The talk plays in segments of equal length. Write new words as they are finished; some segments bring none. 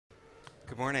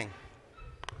Good morning.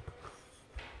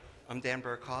 I'm Dan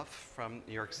Burkhoff from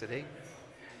New York City,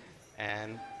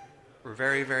 and we're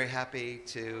very, very happy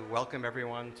to welcome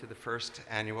everyone to the first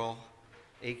annual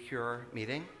Acure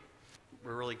meeting.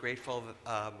 We're really grateful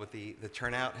that with the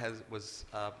turnout was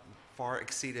far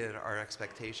exceeded our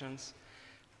expectations.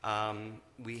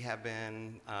 We have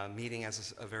been meeting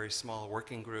as a very small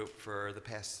working group for the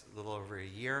past little over a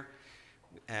year.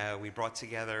 We brought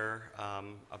together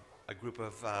a group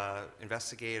of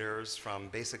investigators from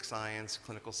basic science,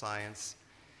 clinical science,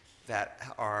 that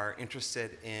are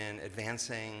interested in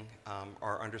advancing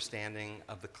our understanding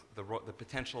of the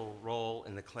potential role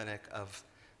in the clinic of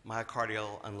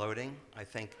myocardial unloading. I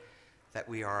think that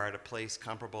we are at a place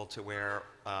comparable to where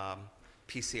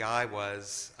PCI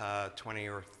was 20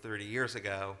 or 30 years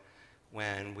ago,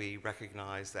 when we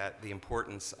recognized that the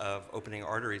importance of opening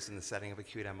arteries in the setting of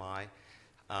acute MI.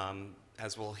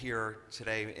 As we'll hear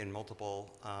today in multiple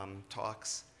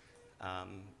talks,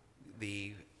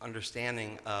 the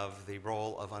understanding of the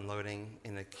role of unloading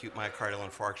in acute myocardial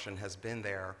infarction has been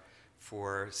there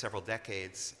for several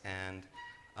decades, and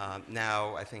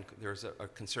now I think there's a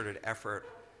concerted effort,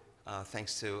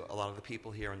 thanks to a lot of the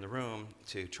people here in the room,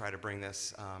 to try to bring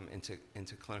this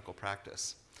into clinical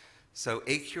practice. So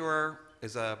Acure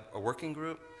is a working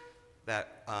group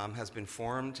that has been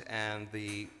formed, and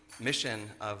the mission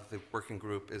of the working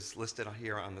group is listed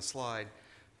here on the slide,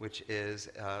 which is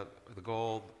the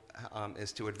goal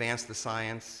is to advance the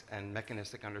science and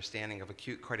mechanistic understanding of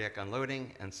acute cardiac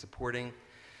unloading and supporting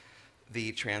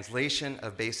the translation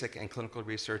of basic and clinical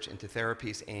research into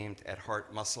therapies aimed at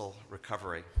heart muscle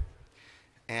recovery.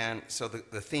 And so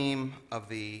the theme of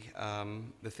the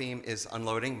theme is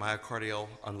unloading, myocardial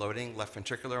unloading, left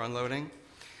ventricular unloading.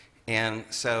 And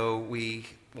so we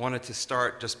wanted to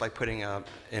start just by putting,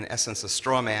 in essence, a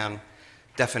straw man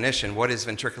definition. What is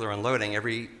ventricular unloading?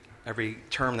 Every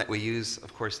term that we use,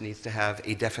 of course, needs to have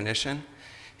a definition.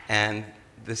 And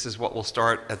this is what we'll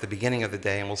start at the beginning of the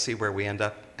day, and we'll see where we end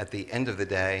up at the end of the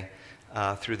day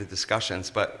through the discussions.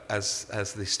 But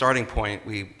as the starting point,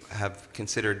 we have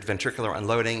considered ventricular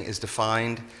unloading is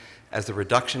defined as the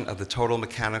reduction of the total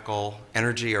mechanical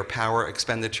energy or power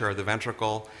expenditure of the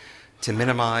ventricle to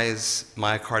minimize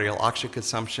myocardial oxygen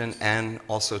consumption, and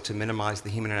also to minimize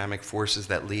the hemodynamic forces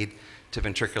that lead to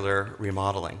ventricular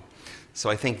remodeling. So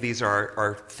I think these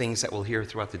are things that we'll hear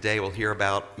throughout the day. We'll hear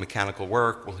about mechanical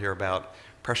work, we'll hear about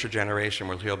pressure generation,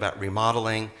 we'll hear about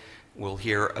remodeling, we'll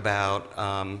hear about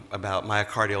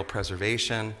myocardial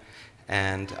preservation,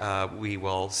 and we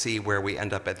will see where we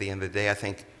end up at the end of the day. I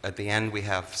think at the end we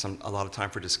have a lot of time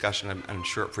for discussion. I'm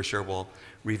sure we'll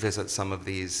revisit some of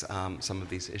these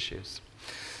issues.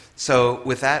 So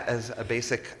with that as a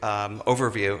basic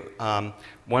overview,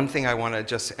 one thing I want to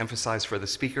just emphasize for the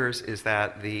speakers is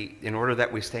that in order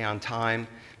that we stay on time,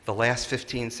 the last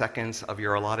 15 seconds of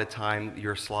your allotted time,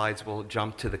 your slides will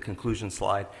jump to the conclusion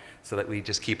slide so that we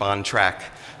just keep on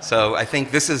track. So I think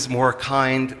this is more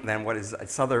kind than what is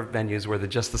at other venues where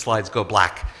just the slides go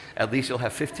black. At least you'll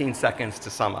have 15 seconds to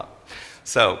sum up.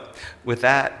 So with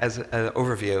that as an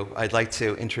overview, I'd like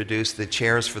to introduce the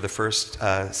chairs for the first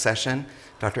session,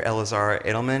 Dr. Elazar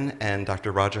Edelman and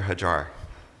Dr. Roger Hajar.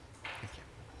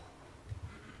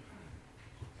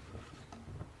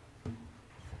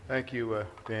 Thank you,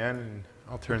 Dan, and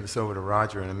I'll turn this over to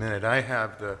Roger in a minute. I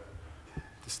have the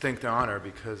distinct honor,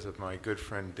 because of my good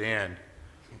friend Dan,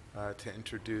 to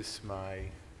introduce my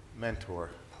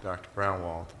mentor, Dr.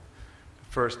 Braunwald.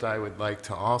 First, I would like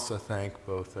to also thank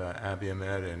both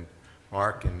Ahmed and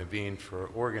Mark and Naveen for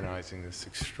organizing this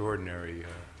extraordinary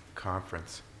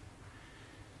conference.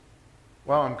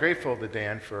 While I'm grateful to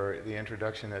Dan for the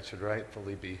introduction that should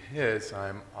rightfully be his,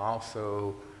 I'm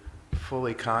also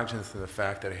fully cognizant of the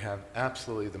fact that I have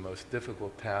absolutely the most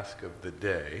difficult task of the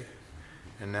day,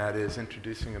 and that is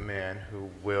introducing a man who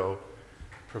will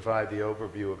provide the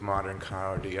overview of modern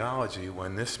cardiology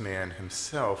when this man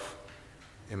himself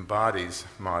embodies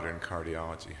modern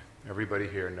cardiology. Everybody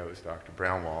here knows Dr.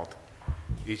 Braunwald.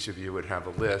 Each of you would have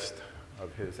a list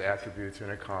of his attributes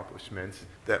and accomplishments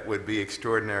that would be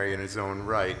extraordinary in his own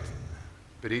right,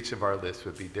 but each of our lists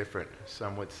would be different.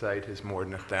 Some would cite his more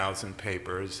than 1,000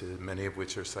 papers, many of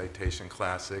which are citation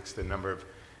classics, the number of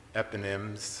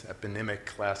eponymic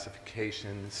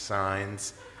classifications,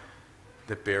 signs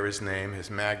that bear his name, his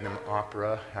magnum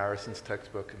opera, Harrison's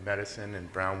Textbook of Medicine,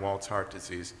 and Braunwald's Heart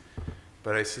Disease.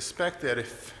 But I suspect that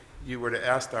if you were to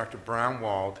ask Dr.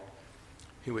 Braunwald,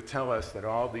 he would tell us that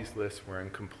all these lists were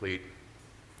incomplete,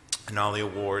 and all the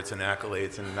awards and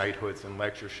accolades and knighthoods and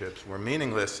lectureships were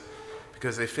meaningless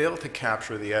because they failed to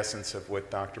capture the essence of what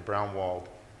Dr. Braunwald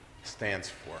stands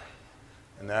for.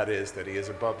 and that is that he is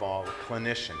above all a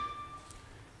clinician,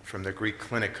 from the Greek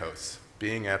klinikos,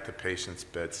 being at the patient's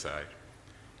bedside,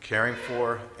 caring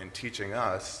for and teaching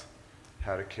us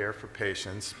how to care for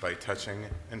patients by touching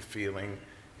and feeling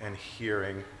and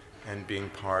hearing and being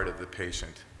part of the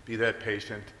patient. Be that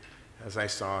patient, as I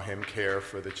saw him care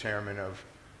for the chairman of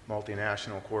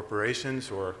multinational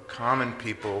corporations or common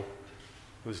people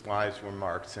whose lives were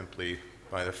marked simply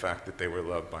by the fact that they were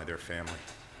loved by their family.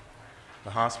 The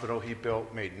hospital he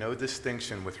built made no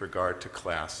distinction with regard to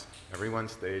class. Everyone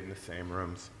stayed in the same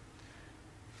rooms.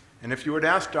 And if you were to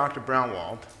ask Dr.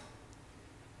 Braunwald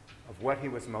of what he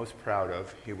was most proud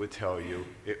of, he would tell you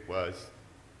it was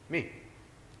me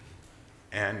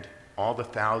and all the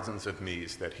thousands of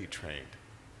me's that he trained.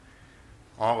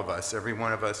 All of us, every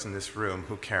one of us in this room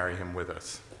who carry him with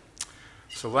us.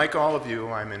 So like all of you,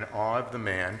 I'm in awe of the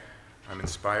man. I'm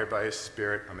inspired by his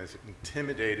spirit. I'm as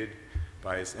intimidated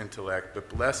by his intellect, but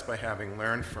blessed by having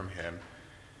learned from him,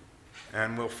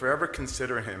 and will forever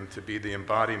consider him to be the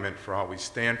embodiment for all we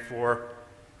stand for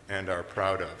and are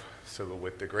proud of. So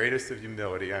with the greatest of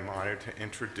humility, I'm honored to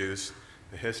introduce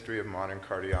the history of modern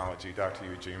cardiology, Dr.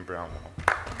 Eugene Braunwald.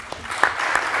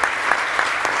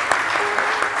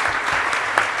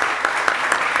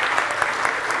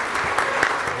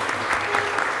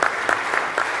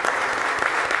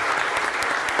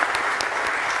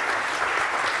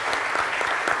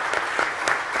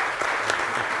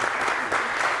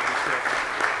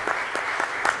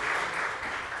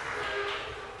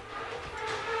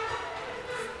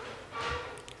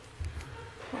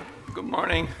 Good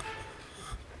morning,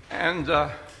 and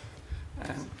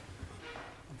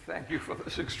thank you for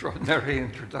this extraordinary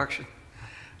introduction.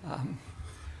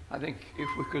 I think if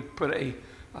we could put a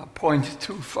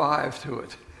 .25 to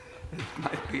it, it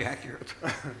might be accurate.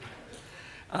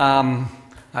 I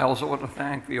also want to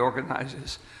thank the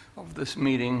organizers of this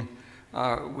meeting,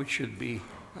 which should be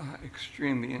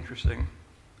extremely interesting.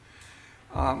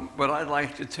 What I'd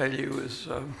like to tell you is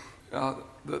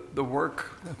the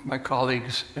work that my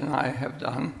colleagues and I have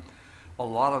done, a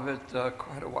lot of it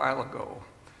quite a while ago,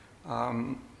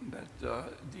 that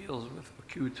deals with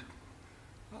acute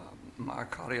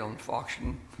myocardial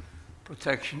infarction,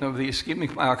 protection of the ischemic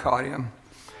myocardium,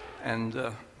 and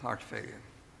heart failure.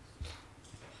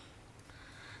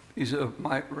 These are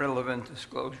my relevant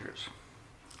disclosures.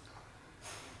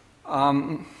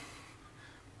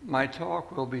 My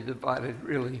talk will be divided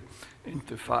really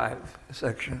into 5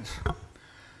 sections.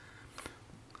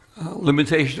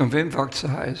 Limitation of infarct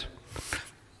size,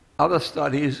 other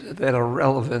studies that are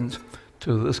relevant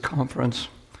to this conference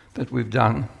that we've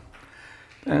done,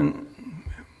 and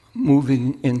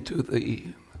moving into the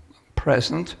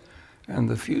present and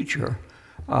the future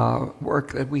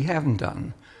work that we haven't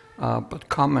done, but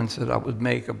comments that I would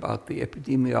make about the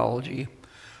epidemiology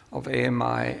of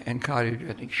AMI and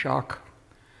cardiogenic shock,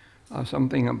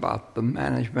 something about the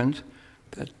management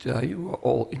that you are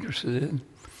all interested in,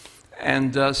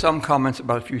 and some comments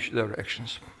about future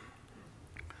directions.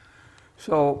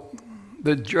 So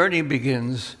the journey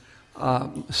begins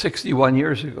 61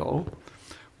 years ago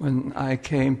when I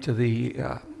came to the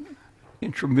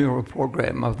intramural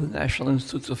program of the National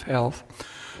Institutes of Health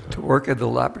to work at the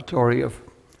laboratory of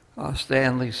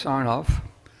Stanley Sarnoff,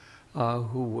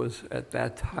 who was at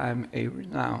that time a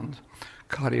renowned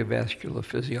cardiovascular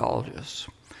physiologist.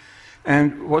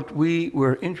 And what we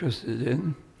were interested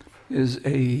in is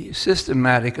a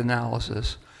systematic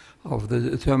analysis of the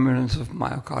determinants of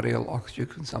myocardial oxygen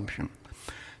consumption.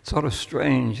 It's sort of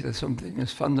strange that something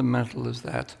as fundamental as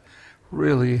that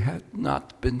really had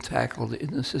not been tackled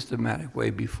in a systematic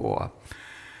way before.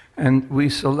 And we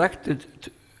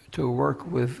selected to work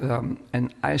with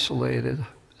an isolated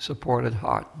supported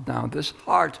heart. Now, this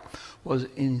heart was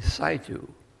in situ,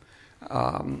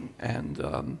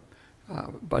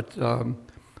 but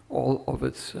all of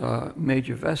its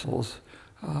major vessels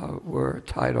were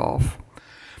tied off.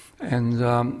 And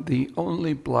the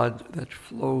only blood that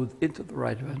flowed into the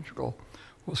right ventricle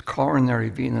was coronary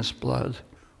venous blood,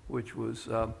 which was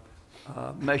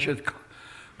measured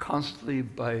constantly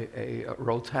by a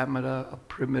rotameter, a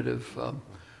primitive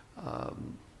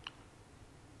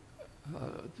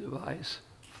device,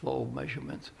 flow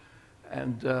measurement.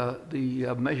 And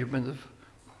the measurement of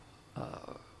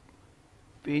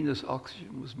venous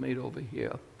oxygen was made over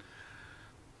here.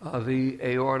 The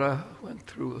aorta went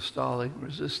through a stalling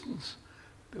resistance.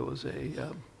 There was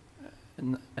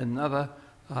another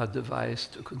device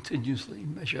to continuously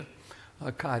measure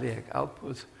cardiac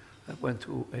output that went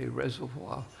to a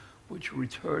reservoir which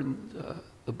returned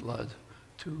the blood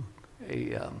to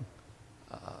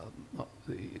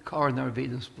the coronary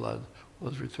venous blood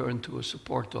was returned to a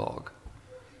support dog.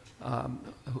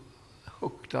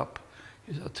 hooked up,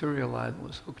 his arterial line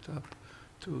was hooked up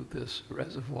to this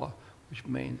reservoir, which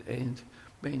maintained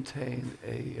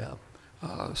a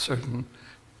certain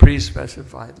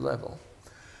pre-specified level.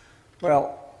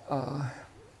 Well,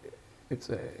 it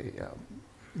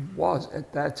was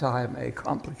at that time a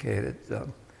complicated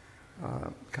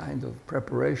kind of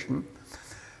preparation,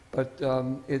 but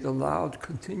it allowed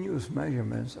continuous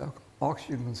measurements.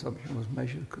 Oxygen consumption was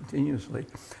measured continuously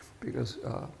because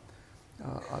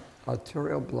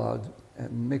arterial blood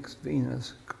and mixed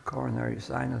venous coronary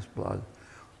sinus blood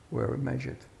were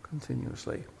measured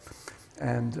continuously.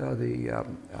 And the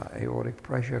aortic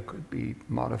pressure could be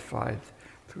modified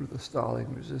through the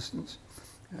Starling resistance,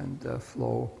 and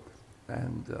flow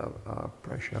and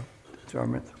pressure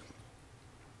determined.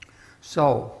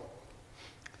 So,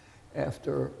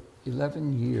 after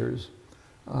 11 years,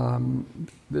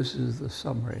 this is the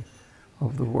summary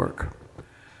of the work.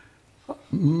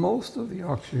 Most of the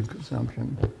oxygen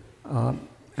consumption,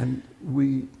 and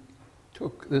we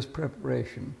took this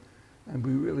preparation and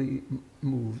we really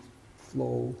moved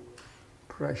flow,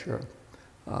 pressure,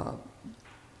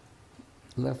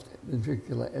 left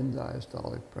ventricular end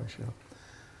diastolic pressure,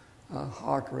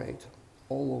 heart rate,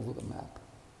 all over the map.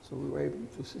 So we were able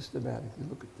to systematically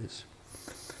look at this.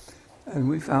 And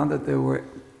we found that there were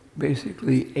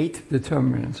basically 8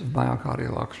 determinants of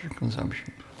myocardial oxygen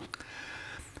consumption.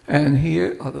 And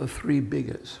here are the 3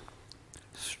 biggest.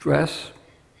 Stress,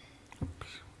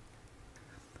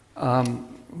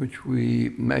 which we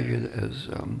measured as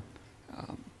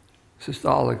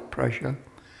systolic pressure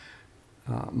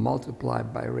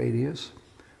multiplied by radius,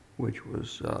 which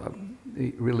was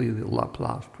really the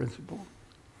Laplace principle.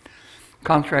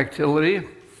 Contractility,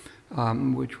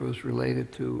 which was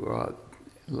related to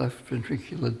left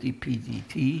ventricular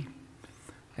dPdt,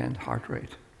 and heart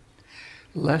rate.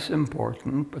 Less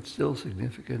important, but still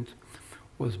significant,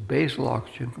 was basal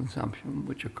oxygen consumption,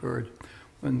 which occurred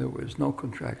when there was no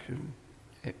contraction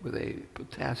with a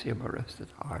potassium-arrested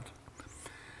heart.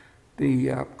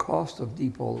 The cost of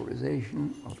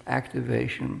depolarization, of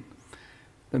activation,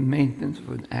 the maintenance of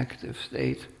an active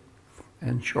state,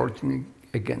 and shortening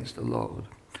against the load.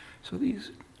 So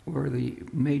these were the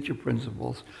major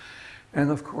principles. And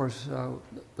of course,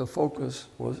 the focus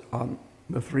was on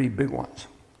the 3 big ones.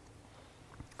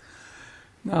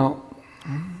 Now,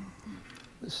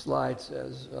 this slide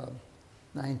says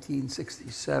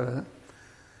 1967.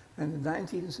 And in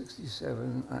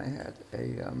 1967, I had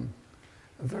a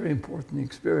very important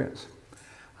experience.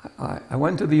 I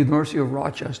went to the University of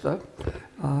Rochester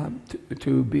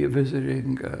to be a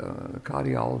visiting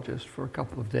cardiologist for a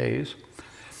couple of days.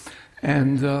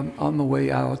 And on the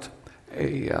way out,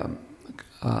 an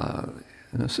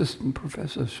assistant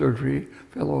professor of surgery,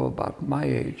 fellow about my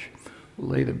age, who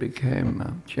later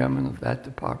became chairman of that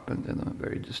department and a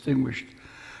very distinguished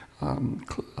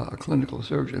clinical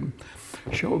surgeon,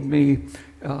 showed me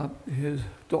his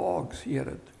dogs. He had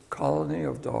a colony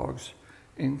of dogs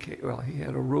he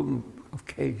had a room of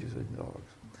cages and dogs.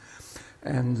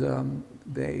 And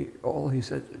he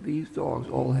said, these dogs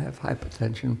all have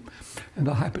hypertension, and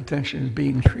the hypertension is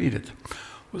being treated.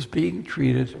 Was being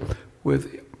treated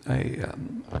with a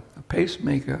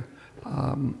pacemaker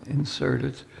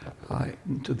inserted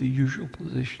into the usual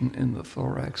position in the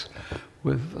thorax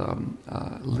with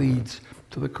leads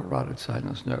to the carotid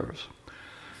sinus nerves.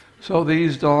 So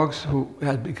these dogs who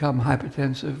had become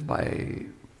hypertensive by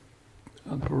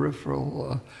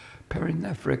peripheral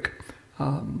perinephric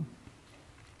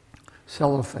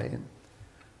cellophane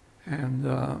and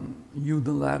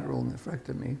unilateral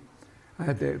nephrectomy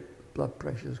had their blood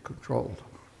pressures controlled.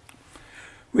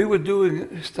 We were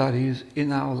doing studies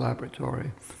in our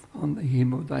laboratory on the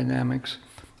hemodynamics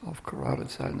of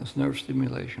carotid sinus nerve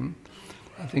stimulation.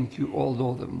 I think you all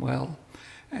know them well.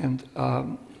 And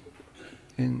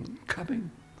in coming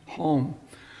home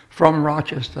from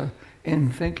Rochester,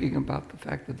 in thinking about the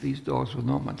fact that these dogs were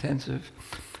normotensive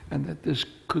and that this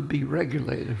could be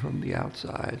regulated from the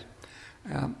outside,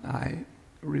 I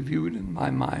reviewed in my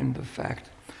mind the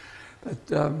fact that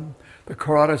the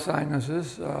carotid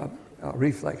sinuses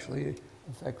reflexly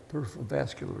affect peripheral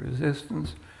vascular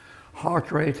resistance,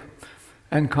 heart rate,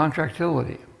 and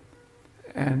contractility.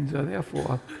 And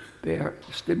therefore, their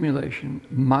stimulation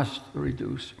must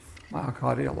reduce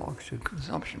myocardial oxygen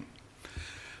consumption.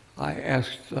 I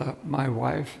asked my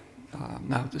wife,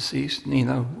 now deceased,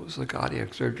 Nina, who was a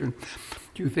cardiac surgeon,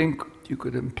 do you think you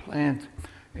could implant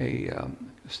a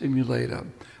stimulator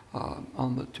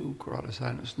on the 2 carotid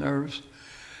sinus nerves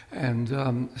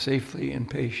and safely in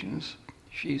patients?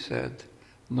 She said,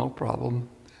 no problem.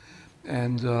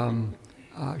 And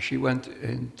she went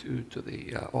into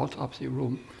the autopsy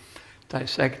room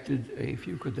dissected a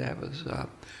few cadavers,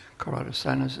 carotid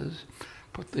sinuses,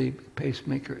 put the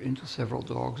pacemaker into several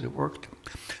dogs. It worked.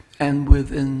 And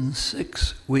within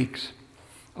 6 weeks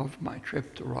of my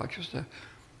trip to Rochester,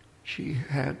 she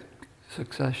had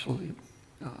successfully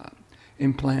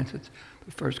implanted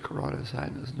the first carotid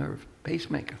sinus nerve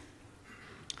pacemaker.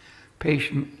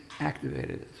 Patient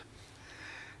activated it.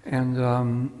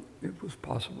 And it was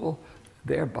possible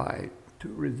thereby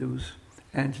to reduce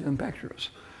angina pectoris,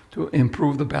 to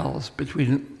improve the balance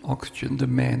between oxygen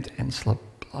demand and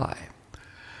supply.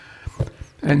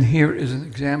 And here is an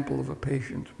example of a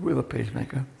patient with a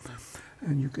pacemaker.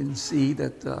 And you can see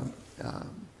that the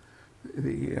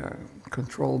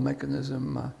control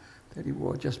mechanism that he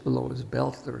wore just below his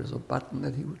belt, there is a button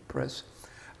that he would press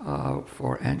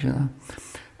for angina.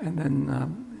 And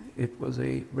then it was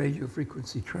a radio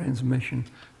frequency transmission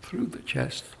through the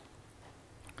chest.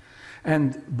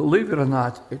 And believe it or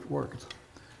not, it worked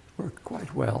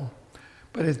quite well.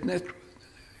 But it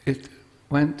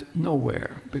went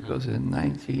nowhere because in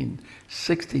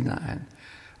 1969,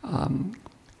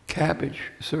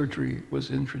 cabbage surgery was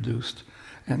introduced,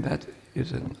 and that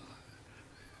is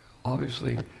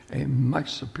obviously a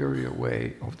much superior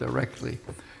way of directly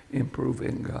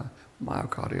improving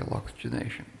myocardial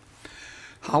oxygenation.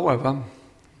 However,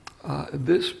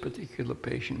 this particular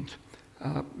patient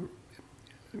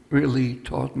really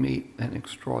taught me an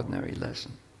extraordinary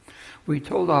lesson. We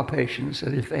told our patients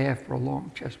that if they have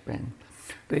prolonged chest pain,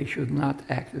 they should not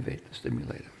activate the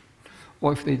stimulator.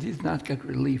 Or if they did not get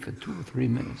relief in 2 or 3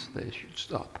 minutes, they should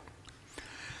stop.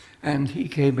 And he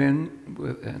came in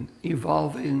with an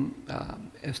evolving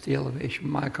ST elevation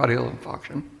myocardial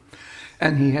infarction,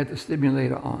 and he had the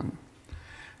stimulator on.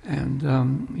 And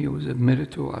he was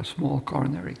admitted to our small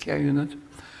coronary care unit,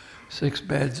 6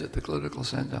 beds at the clinical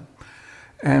center.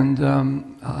 And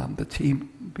the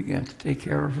team began to take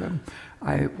care of him.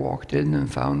 I walked in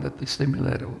and found that the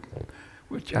stimulator,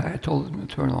 which I had told him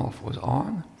to turn off, was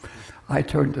on. I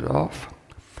turned it off.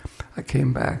 I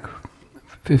came back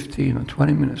 15 or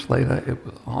 20 minutes later, it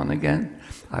was on again.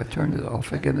 I turned it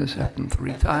off again. This happened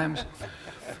 3 times.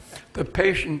 The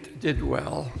patient did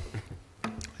well.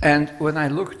 And when I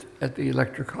looked at the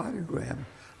electrocardiogram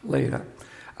later,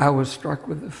 I was struck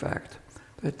with the fact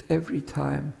that every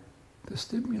time the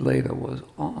stimulator was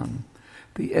on,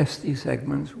 the ST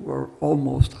segments were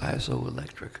almost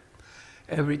isoelectric.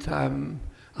 Every time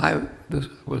this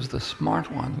was the smart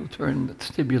one who turned the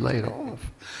stimulator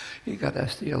off, he got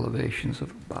ST elevations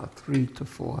of about 3 to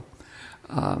 4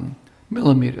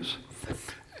 millimeters.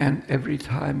 And every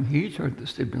time he turned the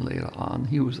stimulator on,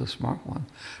 he was the smart one,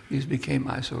 these became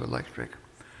isoelectric.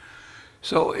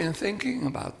 So in thinking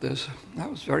about this, I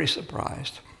was very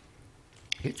surprised.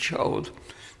 It showed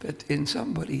that in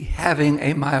somebody having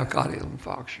a myocardial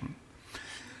infarction,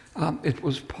 it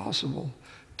was possible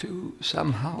to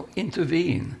somehow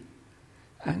intervene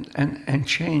and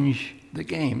change the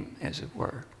game, as it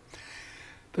were.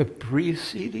 The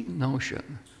preceding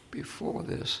notion before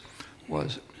this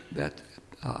was that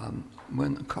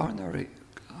when a coronary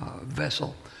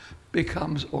vessel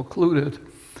becomes occluded,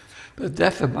 the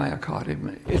death of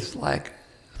myocardium, it's like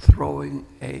throwing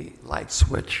a light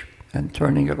switch and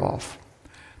turning it off,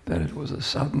 that it was a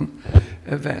sudden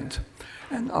event.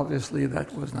 And obviously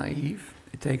that was naive.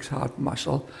 It takes heart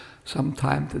muscle some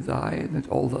time to die, and it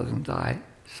all doesn't die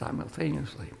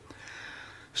simultaneously.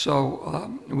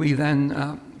 So we then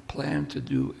planned to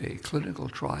do a clinical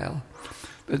trial.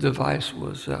 The device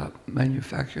was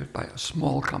manufactured by a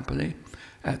small company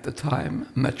at the time,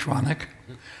 Medtronic,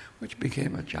 which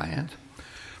became a giant.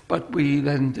 But we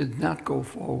then did not go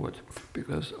forward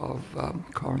because of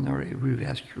coronary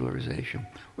revascularization,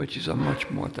 which is a much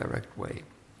more direct way.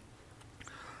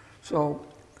 So,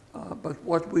 but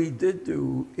what we did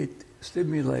do, it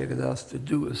stimulated us to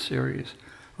do a series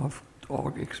of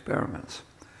dog experiments.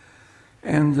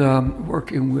 And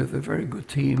working with a very good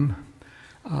team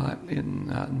in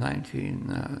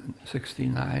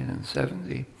 1969 and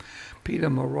 70, Peter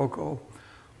Morocco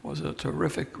was a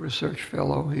terrific research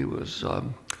fellow. He was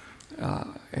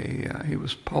he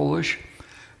was Polish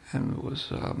and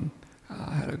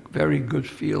had a very good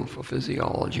feel for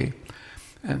physiology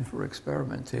and for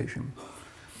experimentation.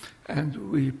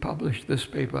 And we published this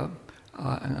paper,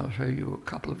 and I'll show you a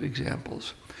couple of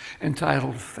examples,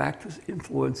 entitled Factors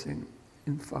Influencing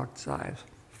Infarct Size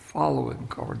Following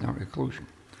Coronary Occlusion.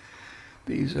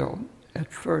 These are,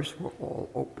 at first, were all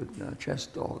open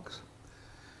chest dogs.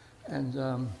 And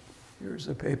here's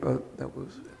a paper that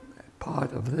was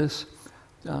part of this,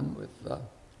 done with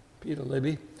Peter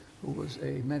Libby, who was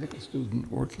a medical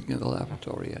student working in the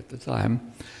laboratory at the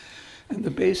time. And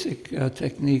the basic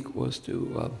technique was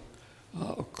to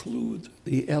occlude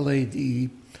the LAD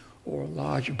or a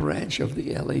large branch of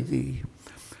the LAD.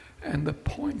 And the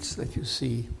points that you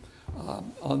see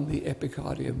on the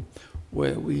epicardium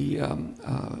where we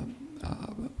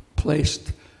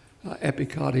placed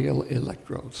epicardial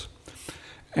electrodes.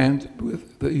 And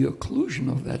with the occlusion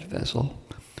of that vessel,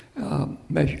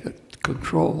 measured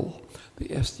control,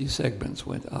 the ST segments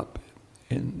went up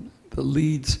in the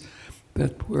leads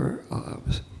that were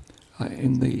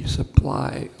in the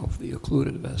supply of the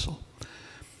occluded vessel.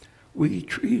 We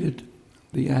treated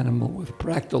the animal with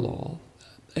Practilol,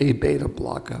 a beta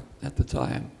blocker at the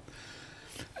time,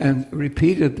 and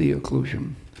repeated the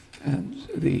occlusion, and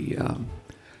the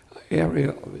area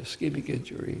of ischemic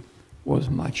injury was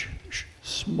much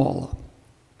smaller.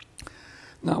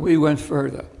 Now, we went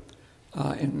further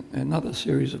in another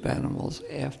series of animals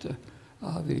after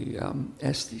the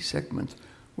ST segments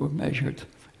were measured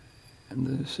and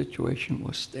the situation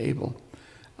was stable.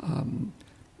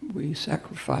 We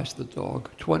sacrificed the dog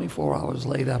 24 hours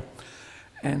later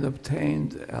and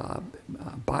obtained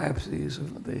biopsies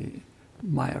of the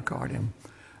myocardium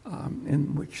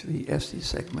in which the ST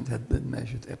segment had been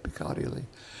measured epicardially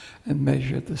and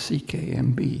measured the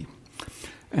CKMB.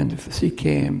 And if the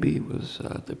CKMB was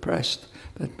depressed,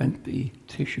 that meant the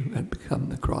tissue had become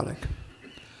necrotic.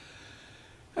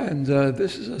 And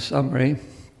this is a summary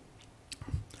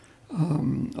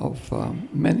of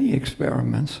many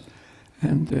experiments,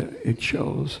 and it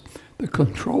shows the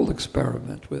control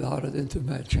experiment without an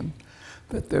intervention,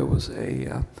 that there was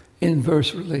a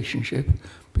inverse relationship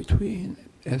between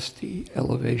ST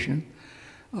elevation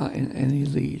in any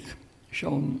lead,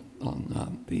 shown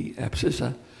on the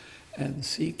abscissa, and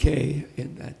CK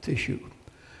in that tissue.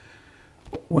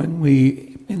 When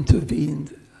we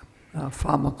intervened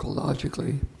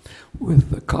pharmacologically with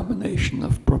the combination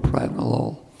of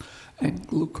propranolol and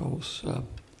glucose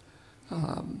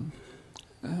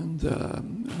and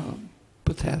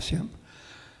potassium,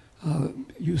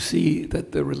 you see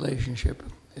that the relationship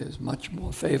is much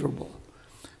more favorable.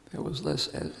 There was less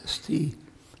ST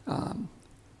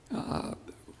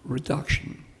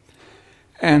reduction.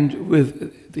 And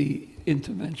with the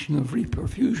intervention of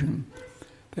reperfusion,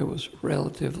 there was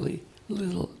relatively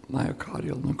little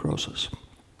myocardial necrosis.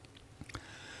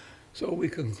 So we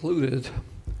concluded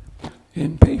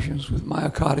in patients with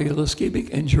myocardial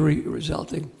ischemic injury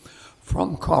resulting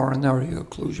from coronary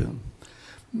occlusion,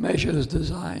 measures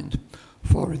designed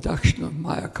for reduction of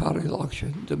myocardial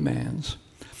oxygen demands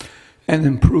and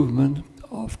improvement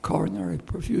of coronary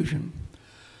perfusion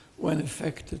when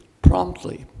effected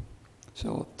promptly.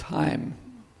 So time,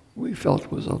 we felt,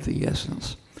 was of the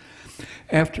essence.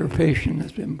 After a patient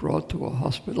has been brought to a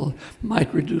hospital,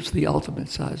 might reduce the ultimate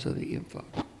size of the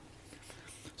infarct.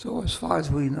 So as far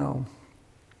as we know,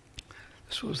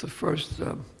 this was the first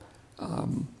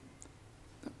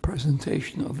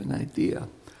presentation of an idea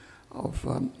of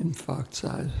infarct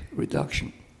size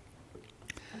reduction.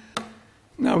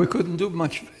 Now, we couldn't do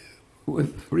much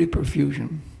with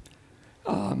reperfusion,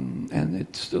 and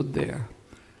it stood there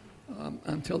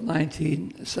until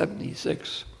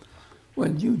 1976,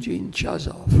 when Eugene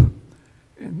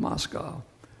in Moscow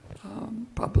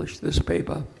published this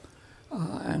paper,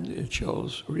 and it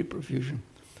shows reperfusion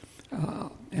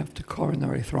after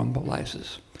coronary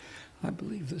thrombolysis. I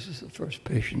believe this is the first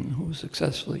patient who was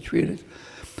successfully treated.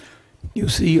 You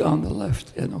see on the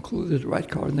left an occluded right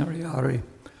coronary artery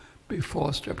before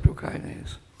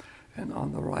streptokinase, and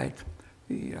on the right,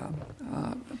 the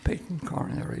patent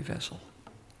coronary vessel.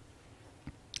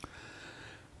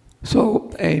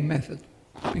 So a method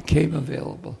became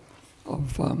available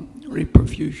of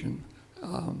reperfusion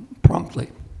promptly.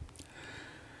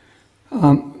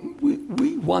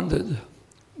 We wondered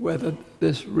whether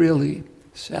this really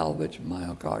salvaged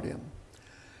myocardium.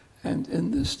 And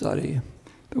in this study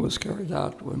that was carried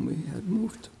out when we had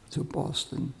moved to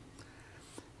Boston,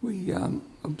 we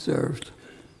observed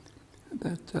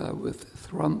that with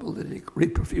thrombolytic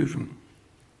reperfusion,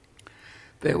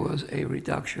 there was a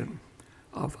reduction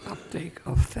of uptake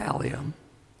of thallium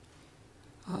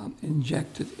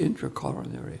injected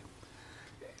intracoronary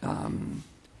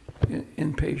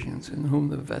in patients in whom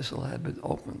the vessel had been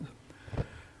opened.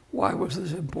 Why was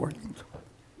this important?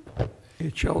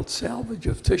 It showed salvage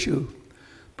of tissue,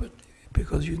 but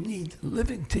because you need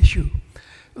living tissue,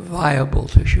 viable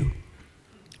tissue,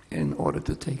 in order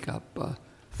to take up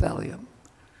thallium.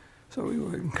 So we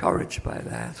were encouraged by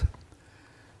that,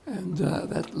 and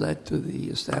that led to the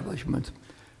establishment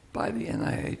by the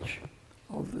NIH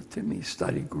of the TIMI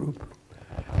study group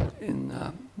in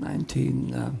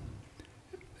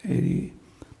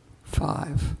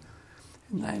 1985.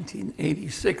 In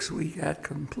 1986, we had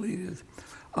completed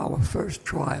our first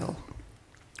trial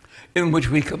in which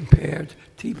we compared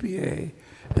TPA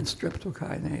and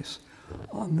streptokinase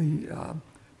on the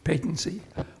patency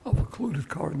of occluded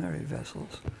coronary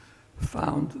vessels,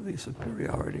 found the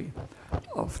superiority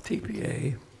of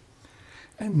TPA,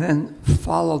 and then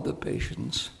followed the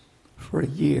patients for a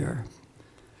year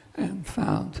and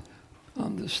found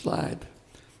on this slide,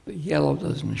 the yellow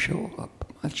doesn't show up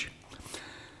much,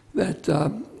 that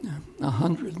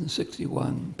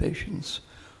 161 patients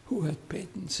who had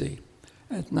patency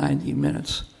at 90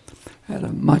 minutes had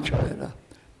a much better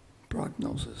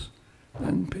prognosis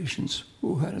than patients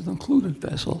who had an occluded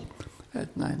vessel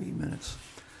at 90 minutes.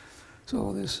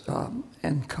 So this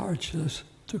encouraged us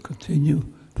to continue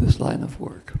this line of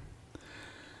work.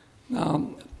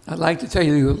 Now, I'd like to tell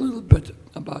you a little bit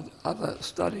about other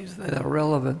studies that are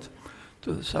relevant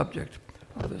to the subject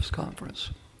of this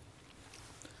conference.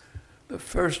 The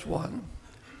first one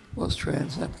was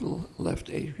transeptal left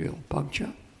atrial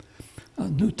puncture, a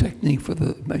new technique for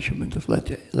the measurement of left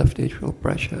atrial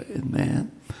pressure in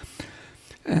man.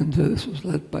 And this was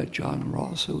led by John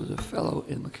Ross, who was a fellow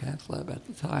in the cath lab at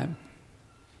the time.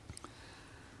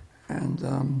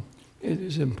 And it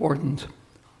is important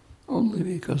only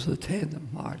because the tandem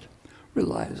heart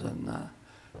relies on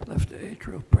left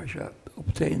atrial pressure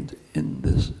obtained in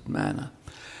this manner.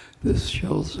 This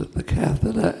shows the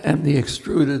catheter and the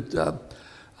extruded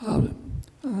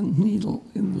needle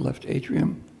in the left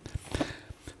atrium.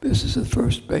 This is the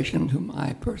first patient whom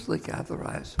I personally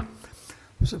catheterized. It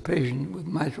was a patient with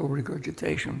mitral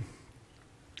regurgitation.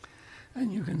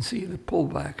 And you can see the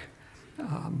pullback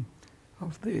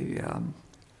of the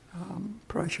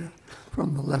pressure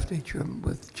from the left atrium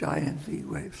with giant V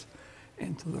waves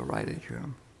into the right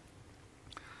atrium.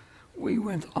 We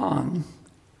went on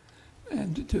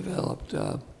and developed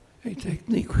a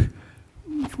technique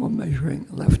for measuring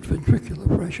left ventricular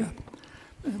pressure,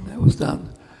 and that was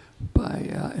done by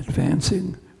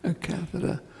advancing a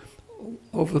catheter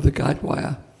over the guide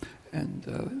wire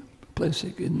and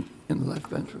placing it in the left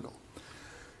ventricle.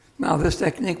 Now, this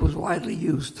technique was widely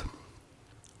used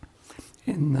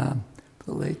in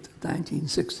the late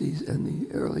 1960s and the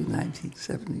early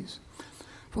 1970s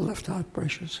for left heart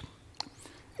pressures.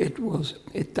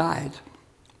 It died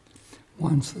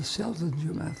once the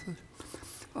Seldinger method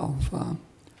of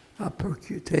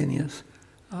percutaneous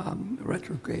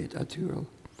retrograde arterial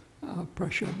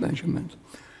pressure measurement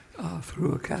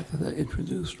through a catheter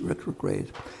introduced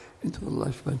retrograde into the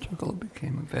left ventricle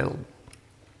became available.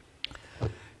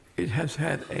 It has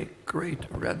had a great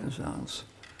renaissance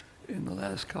in the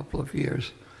last couple of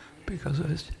years because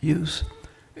of its use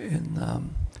in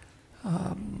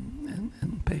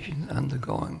patients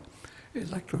undergoing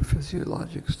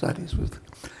electrophysiologic studies with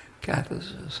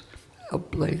catheters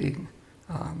ablating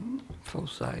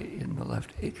foci in the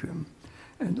left atrium.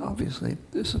 And obviously,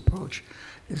 this approach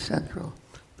is central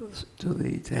to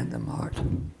the tandem heart.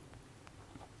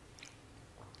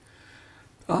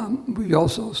 We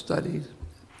also studied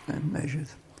and measured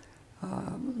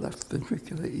left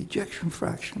ventricular ejection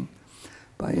fraction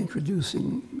by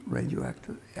introducing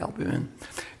radioactive albumin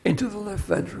into the left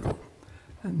ventricle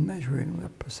and measuring the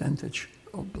percentage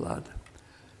of blood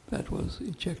that was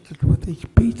ejected with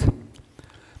each beat.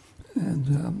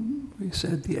 And we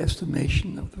said the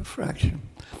estimation of the fraction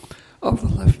of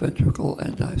the left ventricle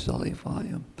end-diastolic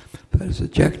volume that is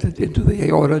ejected into the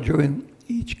aorta during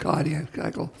each cardiac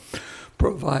cycle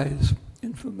provides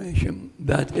information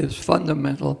that is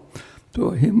fundamental to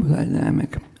a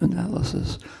hemodynamic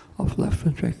analysis of left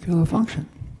ventricular function.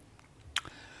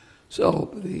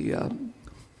 So the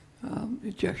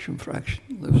ejection fraction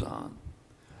lives on.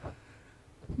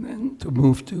 And then to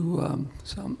move to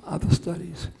some other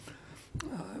studies,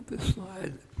 this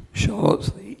slide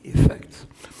shows the effects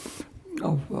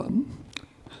of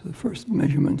the first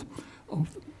measurement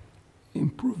of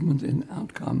improvement in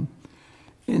outcome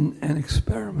in an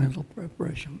experimental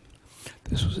preparation.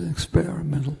 This was an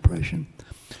experimental preparation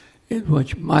in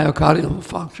which myocardial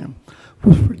function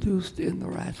was produced in the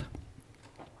rat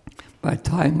by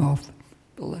tying off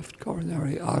the left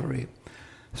coronary artery,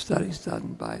 studies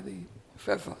done by the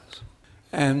Pfeffers.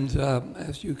 And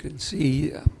as you can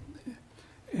see,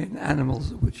 in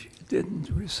animals which didn't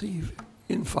receive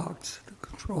infarcts, the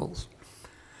controls,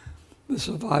 the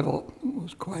survival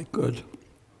was quite good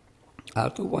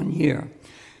out to 1 year.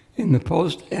 In the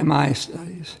post-MI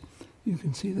studies, you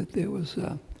can see that there was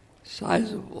a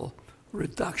sizable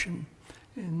reduction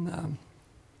in,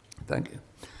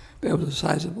 there was a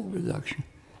sizable reduction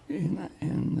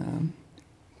in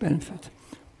benefit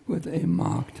with a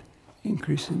marked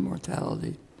increase in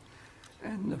mortality.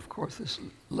 And of course, this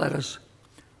led us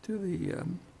to the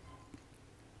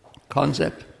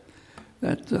concept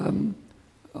that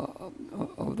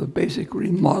of the basic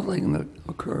remodeling that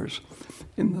occurs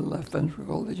in the left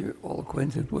ventricle that you're all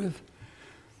acquainted with.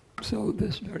 So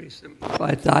this very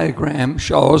simplified diagram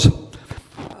shows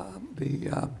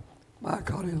the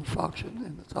myocardial infarction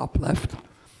in the top left.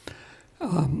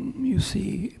 You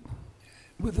see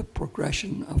with the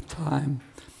progression of time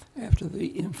after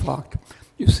the infarct,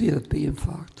 you see that the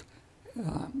infarct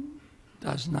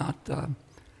does not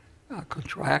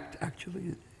contract, actually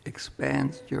it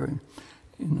expands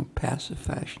in a passive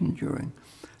fashion during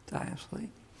diastole.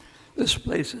 This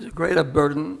places a greater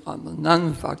burden on the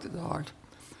non-infarcted heart,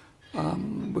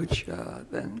 which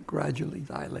then gradually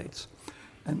dilates,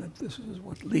 and that this is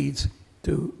what leads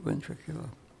to ventricular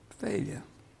failure.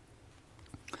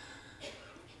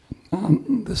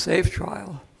 The SAFE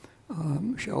trial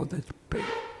showed that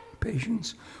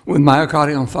patients with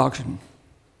myocardial infarction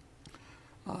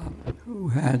who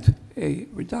had a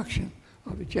reduction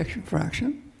of ejection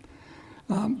fraction,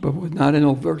 but with not an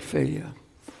overt failure,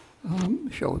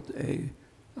 showed a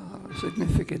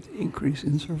significant increase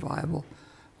in survival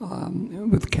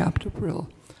with captopril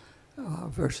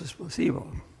versus placebo.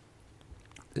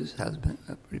 This has been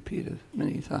repeated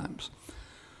many times.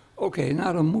 Okay,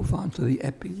 now to move on to the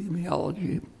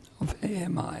epidemiology of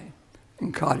AMI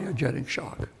and cardiogenic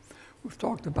shock. We've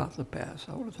talked about the past.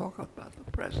 I want to talk about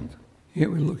the present. Here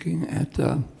we're looking at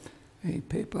a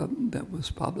paper that was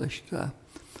published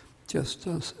just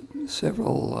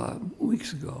several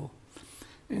weeks ago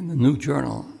in the new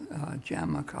journal,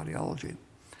 JAMA Cardiology.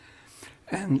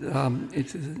 And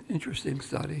it is an interesting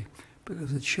study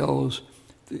because it shows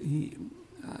the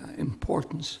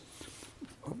importance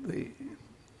of the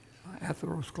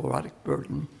atherosclerotic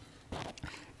burden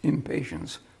in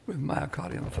patients with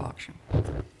myocardial infarction.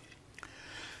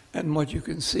 And what you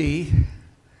can see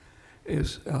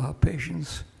is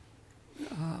patients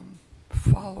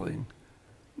following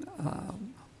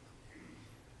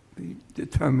the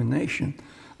determination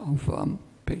of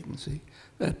patency,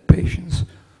 that patients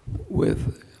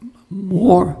with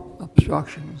more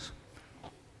obstructions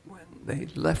when they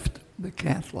left the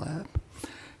cath lab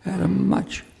had a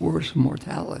much worse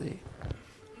mortality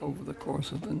over the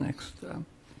course of the next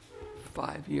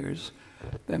 5 years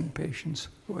than patients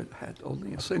who had had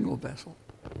only a single vessel.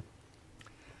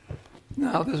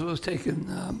 Now, this was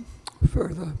taken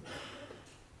further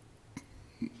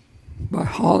by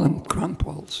Harlan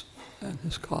Krampholz and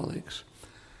his colleagues,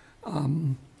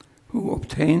 who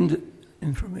obtained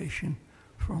information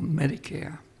from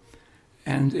Medicare,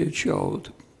 and it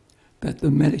showed that the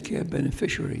Medicare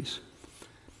beneficiaries,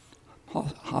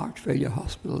 heart failure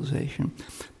hospitalization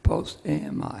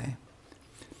post-AMI.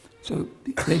 So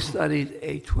they studied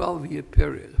a 12-year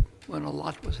period when a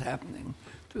lot was happening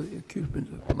to the acute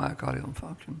myocardial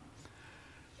infarction.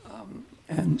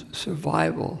 And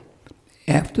survival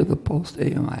after the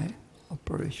post-AMI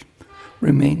operation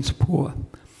remains poor.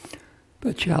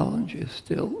 The challenge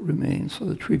still remains for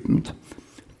the treatment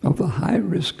of the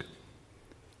high-risk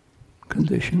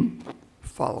condition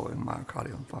following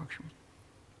myocardial infarction.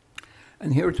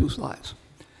 And here are two slides.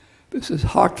 This is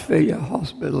heart failure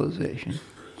hospitalization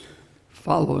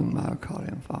following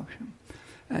myocardial infarction.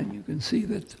 And you can see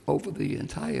that over the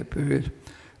entire period,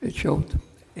 it showed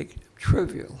a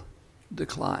trivial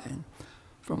decline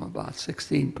from about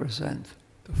 16%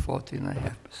 to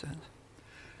 14.5%.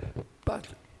 But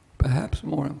perhaps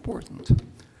more important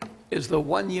is the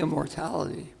one-year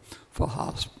mortality for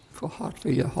heart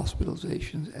failure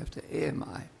hospitalizations after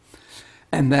AMI.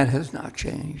 And that has not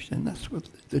changed, and that's what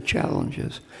the challenge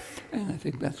is. And I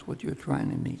think that's what you're trying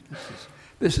to meet.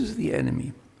 This is the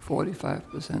enemy,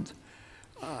 45%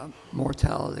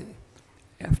 mortality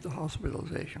after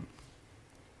hospitalization.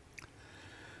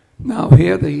 Now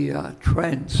here are the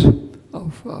trends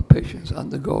of patients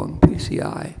undergoing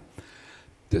PCI.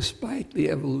 Despite the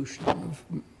evolution of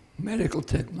medical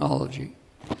technology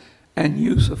and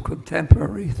use of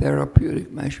contemporary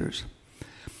therapeutic measures,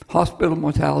 hospital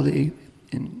mortality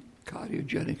in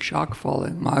cardiogenic shock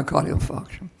following myocardial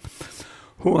infarction,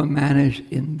 who are managed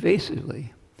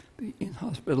invasively, the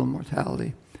in-hospital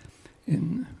mortality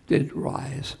did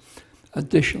rise.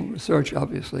 Additional research,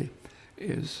 obviously,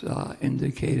 is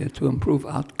indicated to improve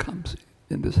outcomes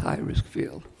in this high-risk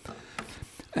field.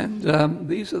 And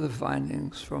these are the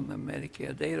findings from the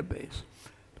Medicare database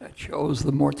that shows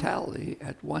the mortality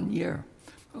at 1 year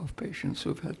of patients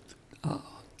who've had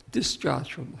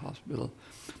discharged from the hospital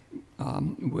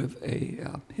with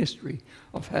a history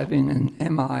of having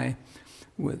an MI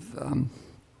with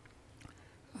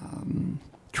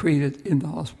treated in the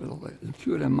hospital,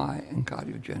 acute MI and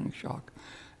cardiogenic shock,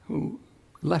 who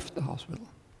left the hospital.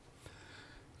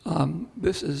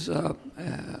 This is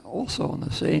also on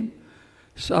the same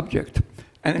subject.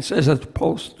 And it says that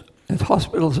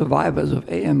hospital survivors of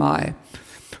AMI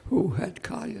who had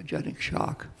cardiogenic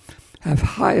shock have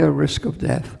higher risk of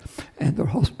death and their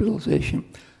hospitalization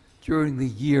during the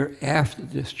year after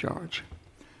discharge.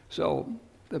 So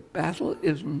the battle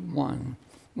isn't won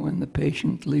when the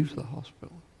patient leaves the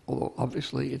hospital, although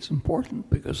obviously it's important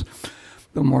because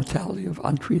the mortality of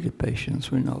untreated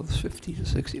patients, we know, is 50 to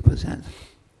 60%.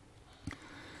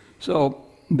 So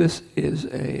this is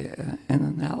an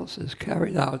analysis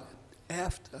carried out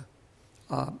after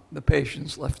the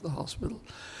patients left the hospital.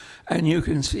 And you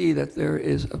can see that there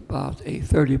is about a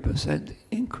 30%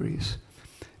 increase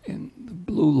in the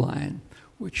blue line,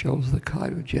 which shows the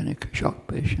cardiogenic shock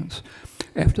patients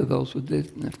after those who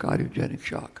didn't have cardiogenic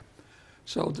shock.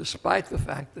 So despite the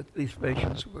fact that these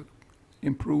patients were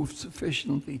improved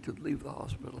sufficiently to leave the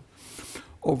hospital,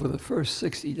 over the first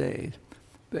 60 days,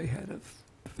 they had a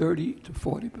 30 to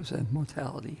 40%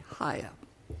 mortality higher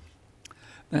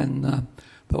than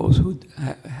those who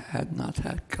had not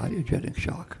had cardiogenic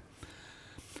shock.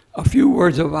 A few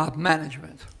words about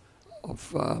management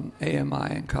of AMI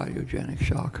and cardiogenic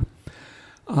shock.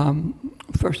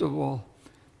 First of all,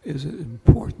 is it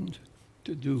important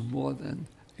to do more than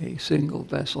a single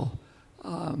vessel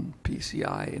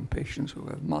PCI in patients who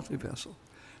have multivessel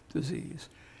disease?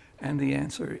 And the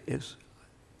answer is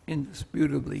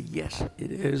indisputably yes,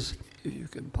 it is, if you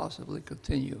can possibly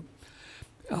continue.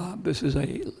 This is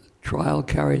a trial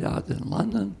carried out in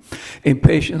London in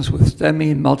patients with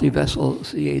STEMI multivessel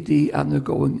CAD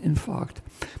undergoing infarct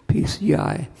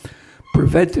PCI,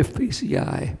 preventive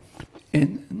PCI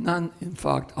in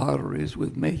non-infarct arteries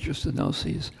with major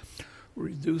stenoses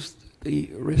reduced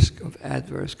the risk of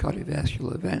adverse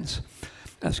cardiovascular events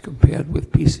as compared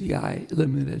with PCI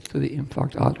limited to the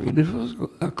infarct artery. This was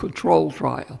a controlled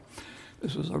trial.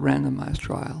 This was a randomized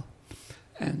trial.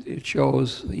 And it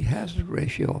shows the hazard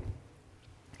ratio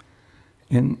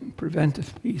in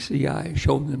preventive PCI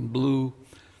shown in blue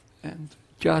and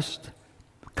just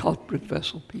culprit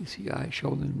vessel PCI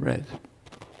shown in red.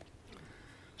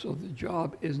 So the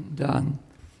job isn't done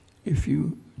if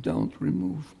you don't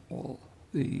remove all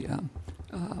the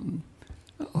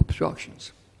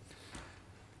obstructions.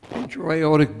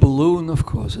 Intra-aortic balloon, of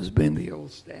course, has been the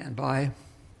old standby.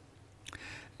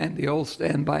 And the old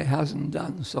standby hasn't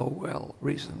done so well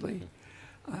recently.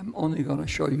 I'm only going to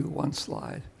show you one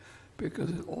slide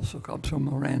because it also comes from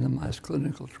a randomized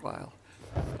clinical trial.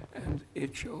 And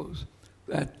it shows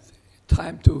that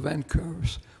time to event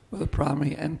curves with a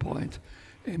primary endpoint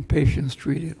in patients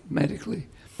treated medically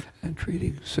and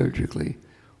treated surgically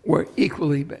were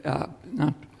equally,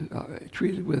 not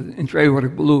treated with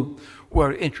intra-aortic balloon,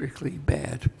 were intricately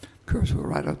bad. Curves were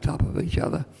right on top of each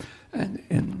other. And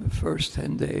in the first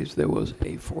 10 days, there was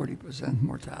a 40%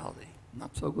 mortality.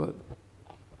 Not so good.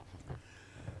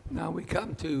 Now we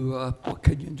come to what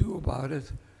can you do about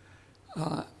it?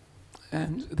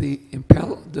 And the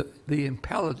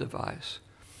Impella device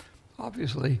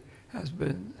obviously has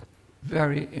been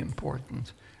very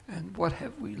important. And what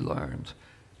have we learned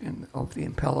of the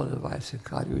Impella device in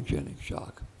cardiogenic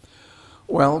shock?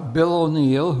 Well, Bill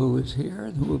O'Neill, who is here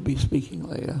and who will be speaking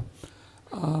later,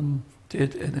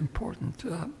 did an important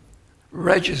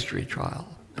registry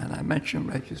trial, and I mentioned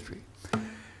registry.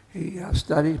 He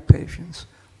studied patients,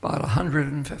 about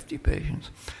 150 patients,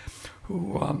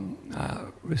 who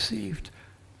received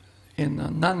in a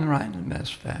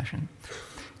non-randomized fashion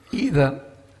either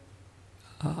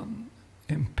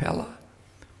Impella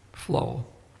flow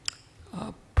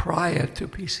prior to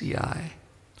PCI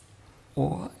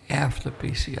or after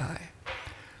PCI.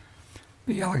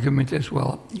 The argument is,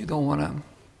 well, you don't want to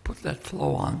put that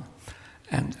flow on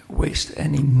and waste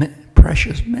any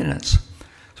precious minutes.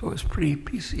 So it's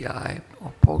pre-PCI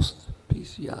or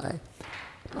post-PCI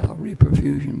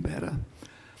reperfusion better.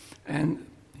 And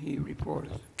he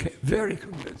reported very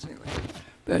convincingly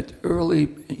that early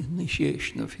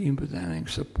initiation of hemodynamic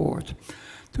support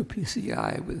to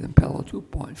PCI with Impella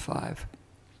 2.5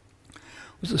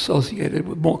 was associated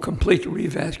with more complete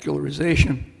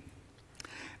revascularization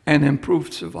and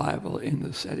improved survival in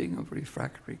the setting of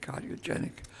refractory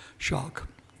cardiogenic shock.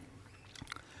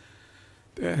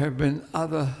 There have been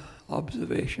other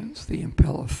observations. The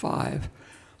Impella 5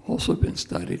 also been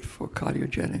studied for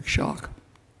cardiogenic shock.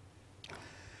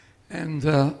 And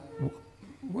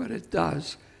what it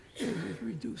does is it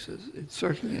reduces, it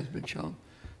certainly has been shown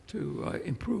to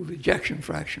improve ejection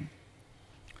fraction,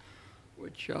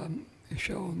 which is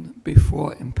shown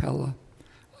before Impella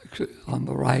on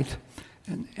the right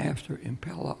and after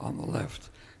Impella on the left.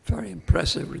 Very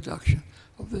impressive reduction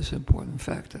of this important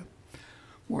factor.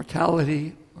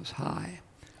 Mortality was high.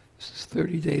 This is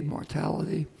 30-day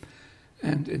mortality.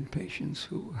 and in patients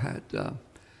who had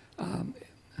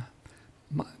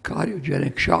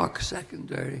cardiogenic shock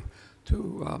secondary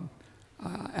to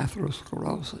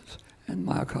atherosclerosis and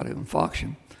myocardial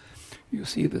infarction. You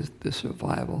see that the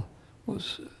survival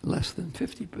was less than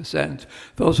 50%.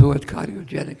 Those who had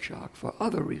cardiogenic shock for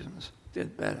other reasons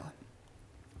did better.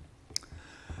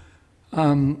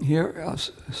 Here are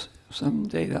some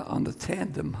data on the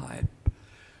tandem hype.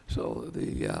 So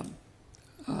the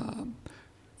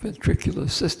ventricular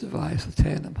assist device, the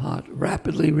tandem heart,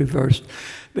 rapidly reversed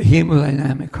the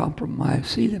hemodynamic compromise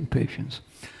seen in patients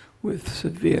with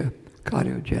severe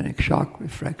cardiogenic shock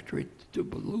refractory to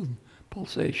balloon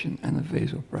pulsation and a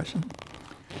vasopressin.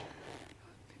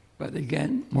 But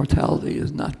again, mortality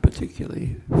is not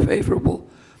particularly favorable.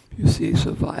 You see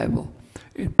survival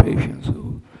in patients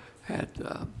who had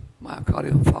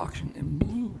myocardial infarction in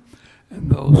blue, and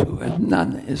those who had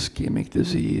non-ischemic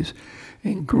disease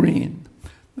in green.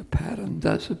 The pattern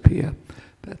does appear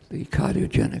that the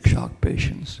cardiogenic shock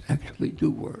patients actually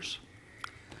do worse.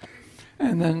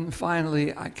 And then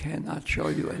finally, I cannot show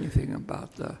you anything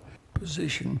about the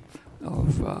position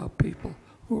of people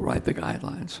who write the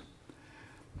guidelines.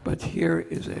 But here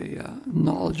is a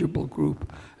knowledgeable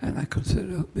group, and I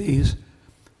consider these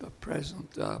the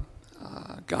present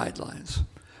guidelines.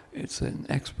 It's an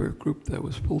expert group that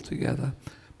was pulled together,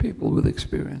 people with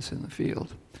experience in the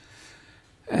field.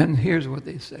 And here's what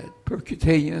they said.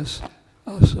 Percutaneous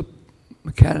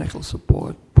mechanical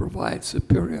support provides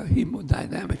superior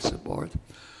hemodynamic support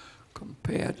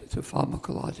compared to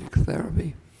pharmacologic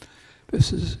therapy.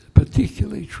 This is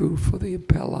particularly true for the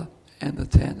impeller and the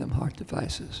tandem heart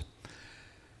devices.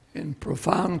 In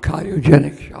profound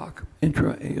cardiogenic shock,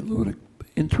 intra-aortic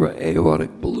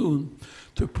balloon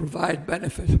to provide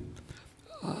benefit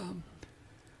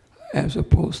as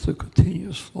opposed to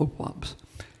continuous flow pumps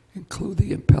include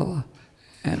the impeller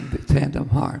and the tandem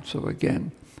heart. So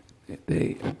again,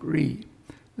 they agree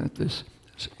that this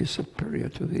is superior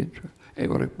to the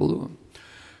intra-aortic balloon.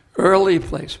 Early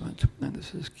placement, and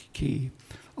this is key,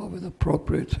 of an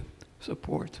appropriate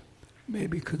support may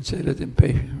be considered in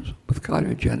patients with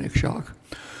cardiogenic shock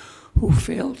who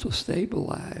fail to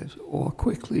stabilize or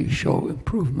quickly show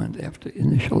improvement after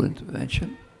initial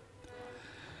intervention.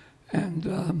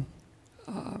 And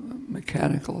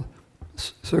mechanical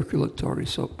circulatory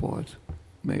support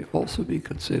may also be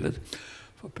considered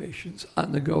for patients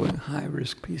undergoing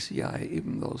high-risk PCI,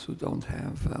 even those who don't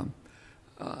have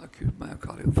acute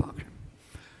myocardial infarction.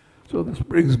 So this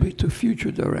brings me to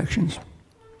future directions.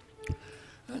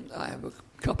 And I have a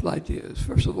couple ideas.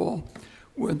 First of all,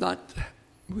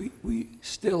 we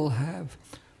still have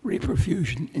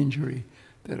reperfusion injury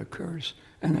that occurs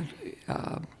and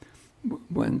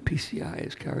when PCI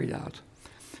is carried out.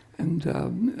 And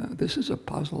this is a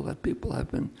puzzle that people have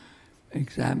been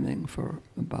examining for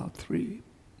about 3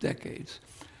 decades.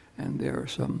 And there are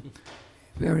some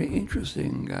very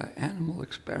interesting animal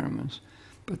experiments,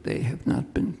 but they have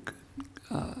not been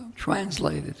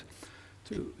translated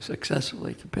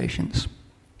successfully to patients.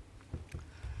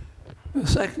 The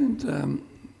second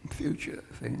future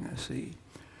thing I see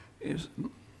is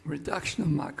reduction of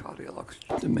myocardial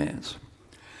oxygen demands.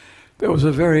 There was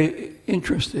a very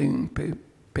interesting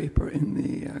paper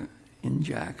in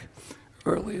JACC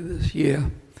earlier this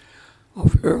year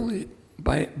of early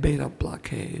beta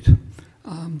blockade,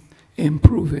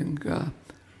 improving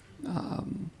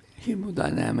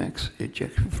hemodynamics,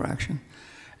 ejection fraction,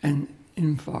 and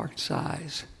infarct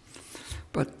size.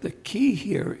 But the key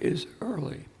here is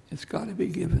early. It's got to be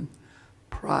given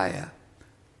prior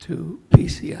to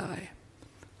PCI,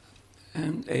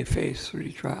 and a phase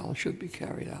 3 trial should be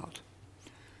carried out.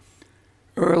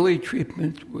 Early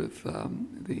treatment with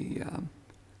the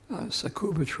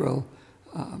sacubitril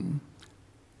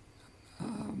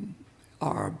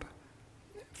ARB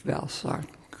valsartan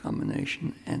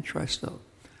combination and Entresto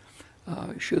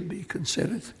should be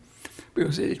considered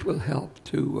because it will help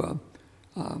to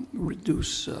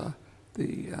reduce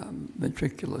the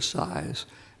ventricular size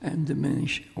and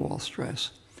diminish wall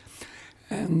stress.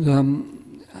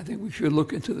 And I think we should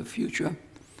look into the future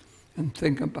and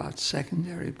think about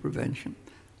secondary prevention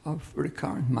of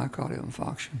recurrent myocardial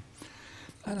infarction.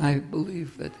 And I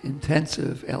believe that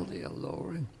intensive LDL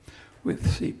lowering with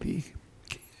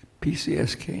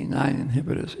PCSK9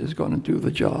 inhibitors is going to do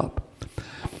the job.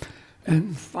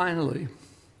 And finally,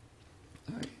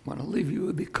 I want to leave you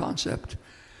with the concept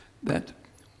that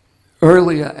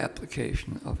earlier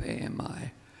application of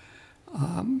AMI,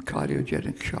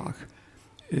 cardiogenic shock,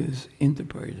 is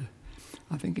integrated.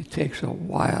 I think it takes a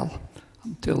while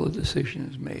until a decision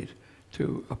is made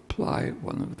to apply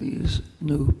one of these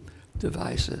new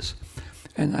devices.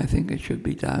 And I think it should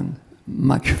be done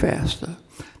much faster,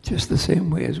 just the same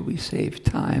way as we save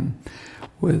time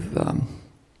with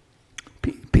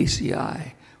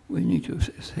PCI. We need to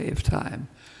save time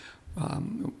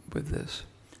with this.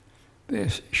 There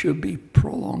should be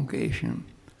prolongation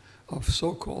of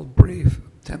so-called brief,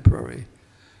 temporary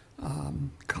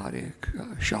cardiac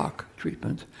shock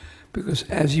treatment, because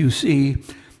as you see,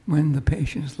 when the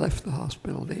patients left the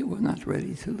hospital, they were not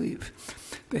ready to leave.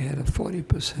 They had a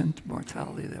 40%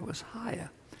 mortality that was higher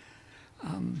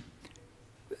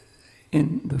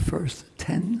in the first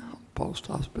 10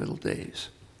 post-hospital days.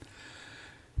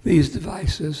 These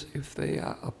devices, if they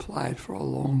are applied for a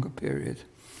longer period,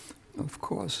 of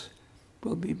course,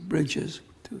 will be bridges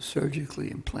to surgically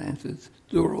implanted,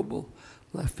 durable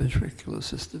left ventricular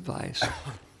assist device,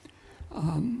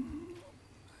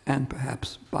 and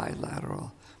perhaps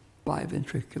bilateral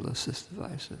biventricular assist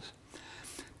devices.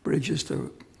 Bridges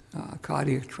to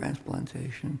cardiac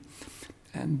transplantation,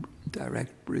 and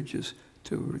direct bridges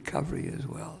to recovery as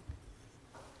well.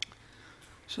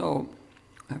 So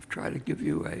I've tried to give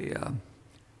you a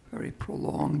very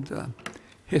prolonged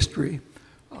history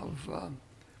of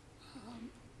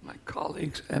my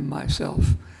colleagues and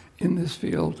myself in this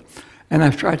field, and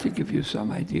I've tried to give you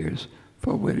some ideas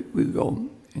for where we go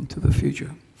into the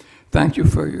future. Thank you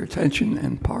for your attention,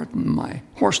 and pardon my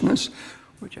hoarseness,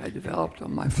 which I developed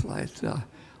on my flight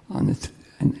on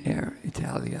Air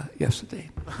Italia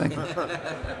yesterday. Thank you.